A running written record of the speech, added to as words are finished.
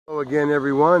again,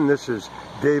 everyone. This is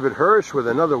David Hirsch with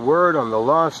another word on the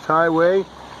Lost Highway,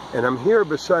 and I'm here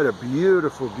beside a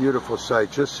beautiful, beautiful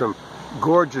site. Just some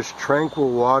gorgeous,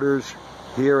 tranquil waters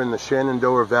here in the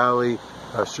Shenandoah Valley,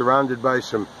 surrounded by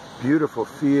some beautiful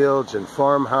fields and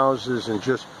farmhouses, and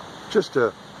just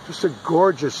a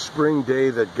gorgeous spring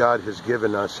day that God has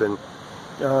given us. And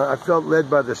I felt led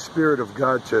by the Spirit of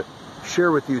God to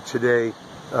share with you today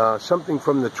something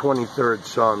from the 23rd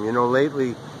Psalm. You know,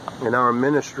 lately in our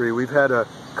ministry, we've had a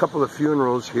couple of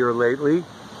funerals here lately,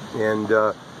 and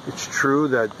it's true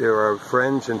that there are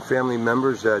friends and family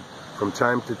members that from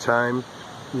time to time,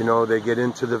 you know, they get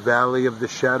into the valley of the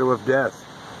shadow of death.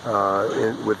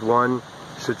 With one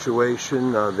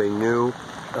situation, they knew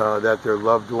that their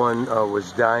loved one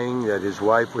was dying, that his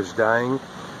wife was dying,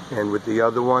 and with the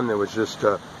other one, there was just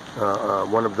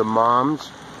one of the moms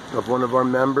of one of our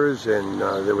members, and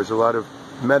there was a lot of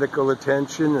medical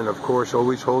attention, and of course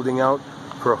always holding out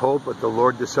for hope, but the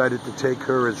Lord decided to take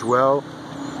her as well.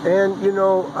 And you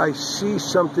know, I see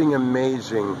something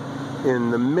amazing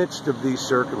in the midst of these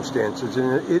circumstances,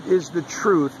 and it is the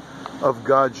truth of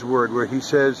God's word, where he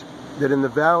says that in the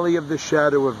valley of the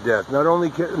shadow of death, not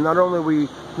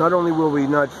only will we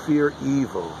not fear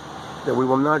evil, that we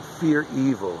will not fear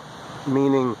evil,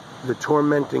 meaning the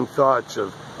tormenting thoughts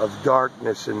of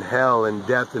darkness and hell and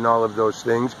death and all of those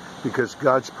things, because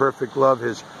God's perfect love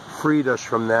has freed us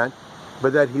from that,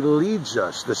 but that he leads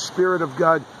us. The Spirit of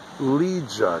God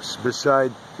leads us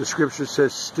beside, the scripture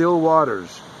says, still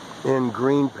waters and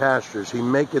green pastures. He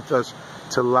maketh us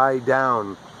to lie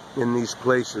down in these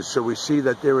places. So we see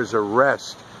that there is a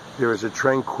rest, there is a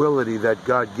tranquility that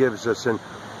God gives us. And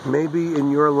maybe in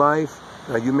your life,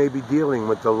 you may be dealing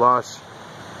with the loss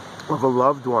of a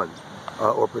loved one,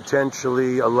 or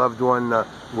potentially a loved one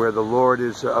where the Lord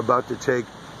is about to take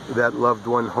that loved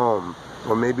one home.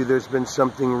 Or maybe there's been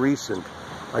something recent.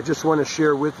 I just want to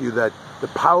share with you that the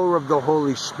power of the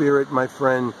Holy Spirit, my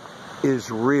friend,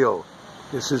 is real.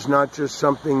 This is not just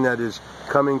something that is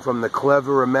coming from the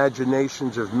clever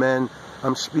imaginations of men.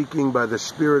 I'm speaking by the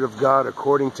Spirit of God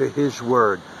according to his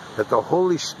word, that the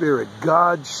Holy Spirit,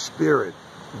 God's Spirit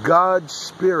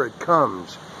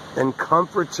comes and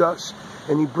comforts us,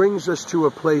 and he brings us to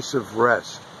a place of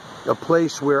rest, a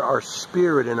place where our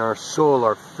spirit and our soul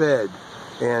are fed,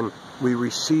 and we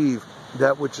receive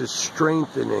that which is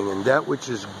strengthening and that which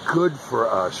is good for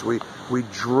us. We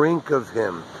drink of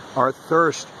him. Our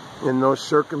thirst in those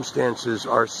circumstances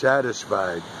are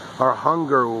satisfied. Our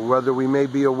hunger, whether we may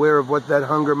be aware of what that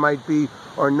hunger might be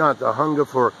or not, the hunger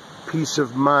for peace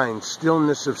of mind,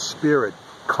 stillness of spirit,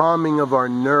 calming of our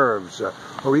nerves,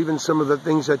 or even some of the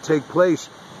things that take place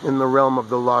in the realm of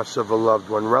the loss of a loved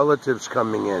one, relatives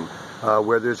coming in,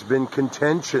 where there's been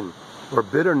contention or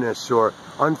bitterness or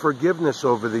unforgiveness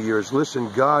over the years.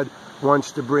 Listen, God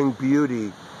wants to bring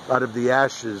beauty out of the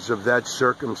ashes of that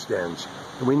circumstance.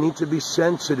 And we need to be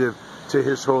sensitive to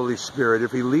his Holy Spirit.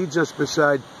 If he leads us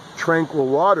beside tranquil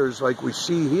waters like we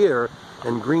see here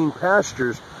and green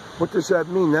pastures, what does that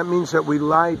mean? That means that we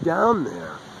lie down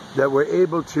there, that we're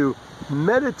able to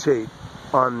meditate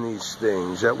on these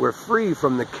things, that we're free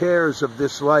from the cares of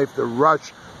this life, the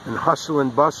rush and hustle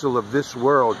and bustle of this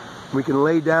world. We can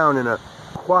lay down in a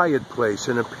quiet place,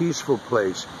 in a peaceful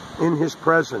place, in his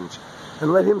presence,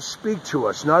 and let him speak to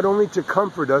us, not only to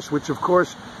comfort us, which of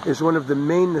course is one of the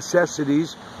main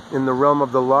necessities in the realm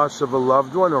of the loss of a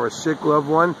loved one or a sick loved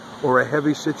one or a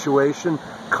heavy situation.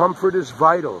 Comfort is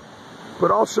vital,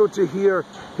 but also to hear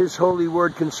his holy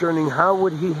word concerning how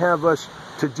would he have us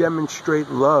to demonstrate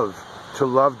love to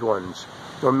loved ones,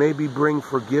 or maybe bring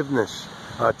forgiveness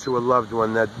to a loved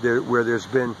one where there's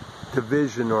been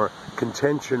division or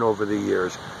contention over the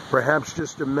years. Perhaps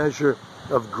just a measure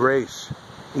of grace,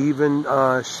 even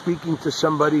speaking to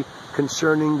somebody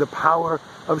concerning the power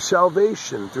of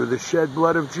salvation through the shed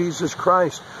blood of Jesus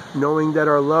Christ, knowing that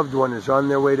our loved one is on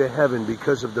their way to heaven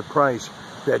because of the price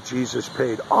that Jesus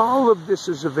paid. All of this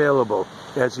is available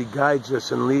as he guides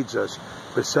us and leads us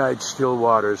beside still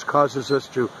waters, causes us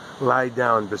to lie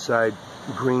down beside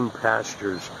green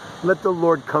pastures. Let the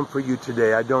Lord comfort you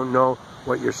today. I don't know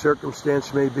what your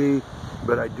circumstance may be,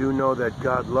 but I do know that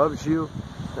God loves you.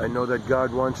 I know that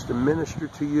God wants to minister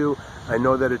to you. I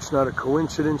know that it's not a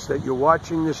coincidence that you're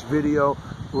watching this video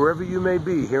wherever you may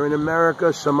be, here in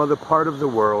America, some other part of the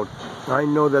world. I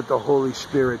know that the Holy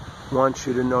Spirit wants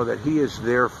you to know that he is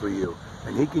there for you,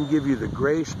 and he can give you the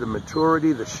grace, the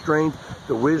maturity, the strength,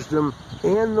 the wisdom,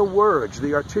 and the words,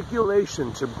 the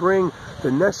articulation to bring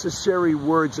the necessary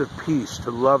words of peace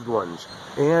to loved ones,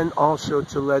 and also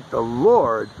to let the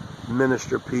Lord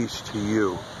minister peace to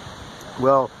you.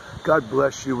 Well, God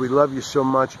bless you. We love you so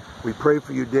much. We pray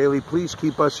for you daily. Please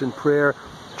keep us in prayer.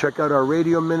 Check out our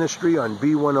radio ministry on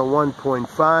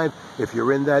B101.5 if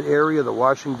you're in that area, the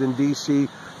Washington, D.C.,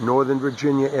 Northern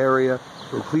Virginia area.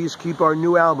 And please keep our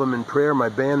new album in prayer. My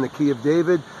band, The Key of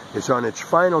David, is on its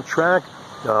final track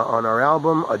on our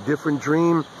album, A Different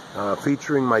Dream,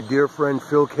 featuring my dear friend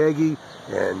Phil Keaggy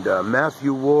and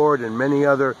Matthew Ward and many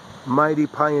other mighty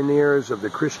pioneers of the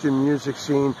Christian music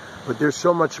scene. But there's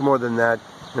so much more than that,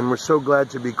 and we're so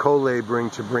glad to be co-laboring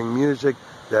to bring music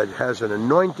that has an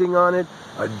anointing on it,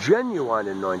 a genuine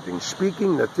anointing,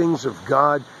 speaking the things of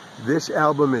God. This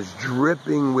album is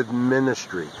dripping with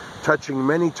ministry, touching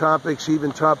many topics,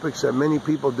 even topics that many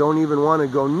people don't even want to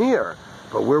go near,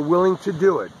 but we're willing to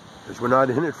do it because we're not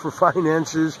in it for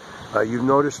finances. You've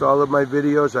noticed all of my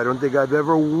videos. I don't think I've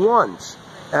ever once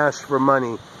asked for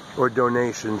money or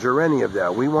donations or any of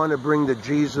that. We want to bring the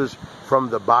Jesus from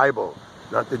the Bible,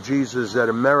 not the Jesus that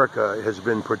America has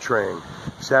been portraying.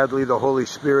 Sadly, the Holy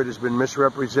Spirit has been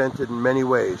misrepresented in many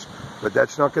ways, but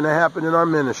that's not going to happen in our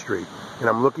ministry. And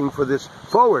I'm looking for this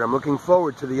forward. I'm looking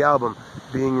forward to the album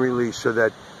being released so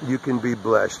that you can be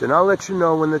blessed. And I'll let you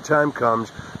know when the time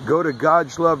comes. Go to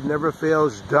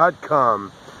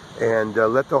God'sLoveNeverFails.com and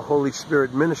let the Holy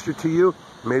Spirit minister to you.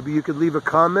 Maybe you could leave a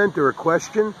comment or a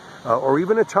question or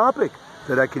even a topic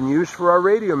that I can use for our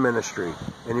radio ministry.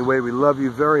 Anyway, we love you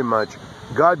very much.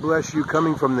 God bless you.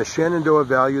 Coming from the Shenandoah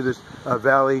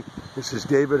Valley, this is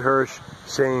David Hirsch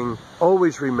saying,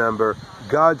 always remember,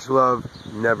 God's love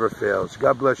never fails.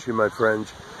 God bless you, my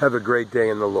friends. Have a great day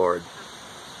in the Lord.